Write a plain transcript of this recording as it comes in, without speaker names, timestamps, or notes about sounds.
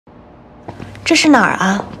这是哪儿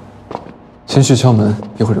啊？先去敲门，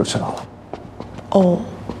一会儿就知道了。哦。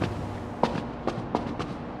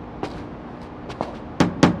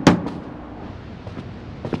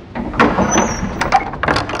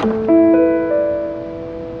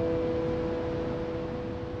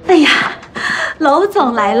哎呀，娄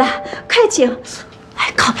总来了，快请。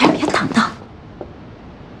哎，靠边，别挡到。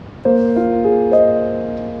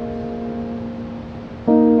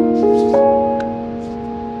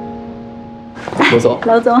 娄总，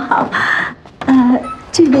娄总好，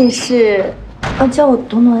这位是，叫我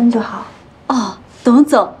董董恩就好。哦，董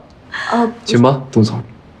总，请吧，董总。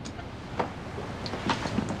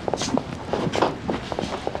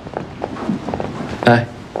哎，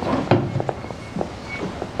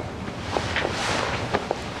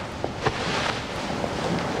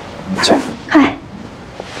去，快。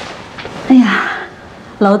哎呀，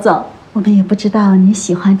娄总，我们也不知道你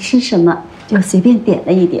喜欢吃什么。 就随便点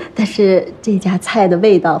了一点，但是这家菜的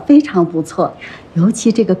味道非常不错，尤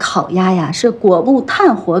其这个烤鸭呀是果木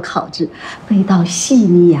炭火烤制，味道细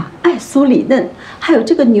腻呀，爱酥里嫩，还有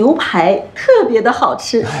这个牛排特别的好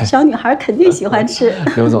吃，小女孩肯定喜欢吃。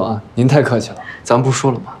刘总啊，您太客气了，咱不是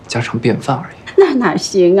说了吗？家常便饭而已。那哪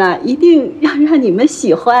行啊，一定要让你们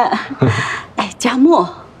喜欢。哎，佳木，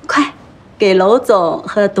快给娄总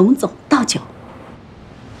和董总倒酒。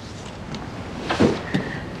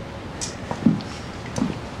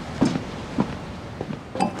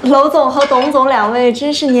 娄总和董总两位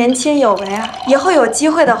真是年轻有为啊！以后有机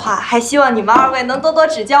会的话，还希望你们二位能多多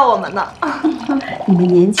指教我们呢。你们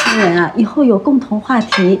年轻人啊，以后有共同话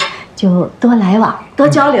题就多来往，多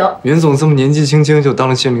交流。袁总这么年纪轻轻就当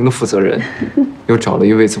了县令的负责人，又找了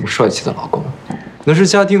一位这么帅气的老公，那是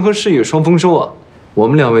家庭和事业双丰收啊！我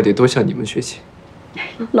们两位得多向你们学习。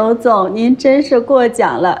娄总，您真是过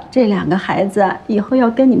奖了，这两个孩子啊，以后要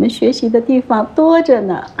跟你们学习的地方多着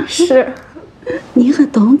呢。是。 您和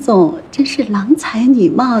董总真是郎才女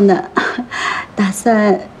貌呢，打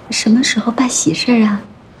算什么时候办喜事啊？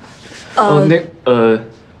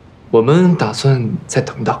我们打算再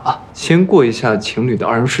等等啊，先过一下情侣的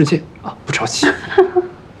2人世界啊，不着急。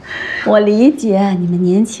我理解你们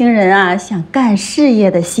年轻人啊想干事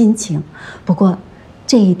业的心情，不过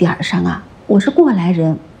这一点上啊，我是过来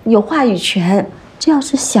人，有话语权。这要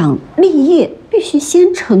是想立业，必须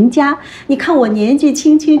先成家。你看我年纪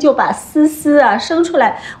轻轻就把思思啊生出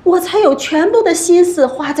来，我才有全部的心思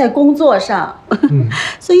花在工作上。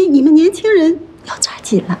所以你们年轻人要抓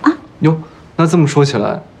紧了啊！哟，那这么说起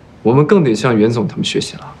来，我们更得向袁总他们学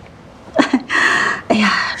习了。哎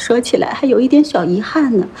呀，说起来还有一点小遗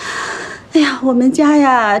憾呢。哎呀，我们家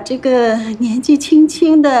呀，这个年纪轻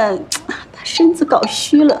轻的。 身子搞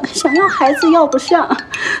虚了，想要孩子要不上，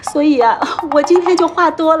所以啊，我今天就话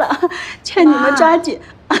多了，劝你们抓紧。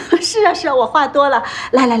是啊，是啊，我话多了。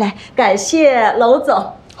来，感谢娄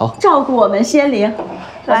总，好，照顾我们仙灵，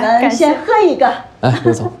我们先喝一个。哎，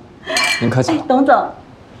娄总，您客气了。董总，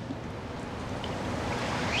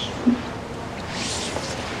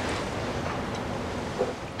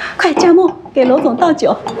快，佳木给娄总倒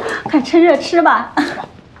酒，快趁热吃吧。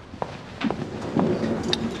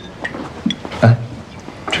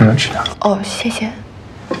趁热吃点。哦，谢谢。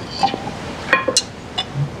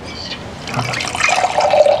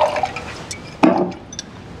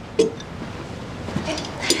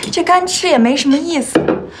这干吃也没什么意思。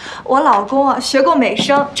我老公啊，学过美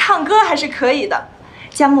声，唱歌还是可以的。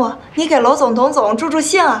佳木，你给娄总、董总助助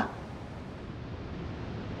兴啊。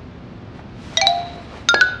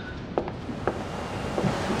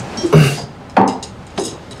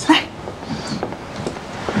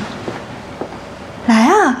来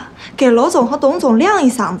啊，给娄总和董总亮一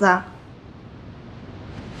嗓子。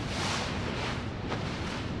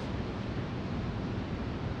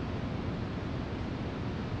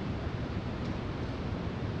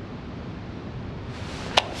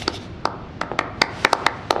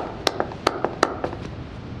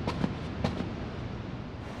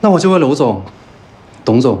那我就为娄总、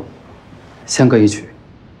董总献歌一曲。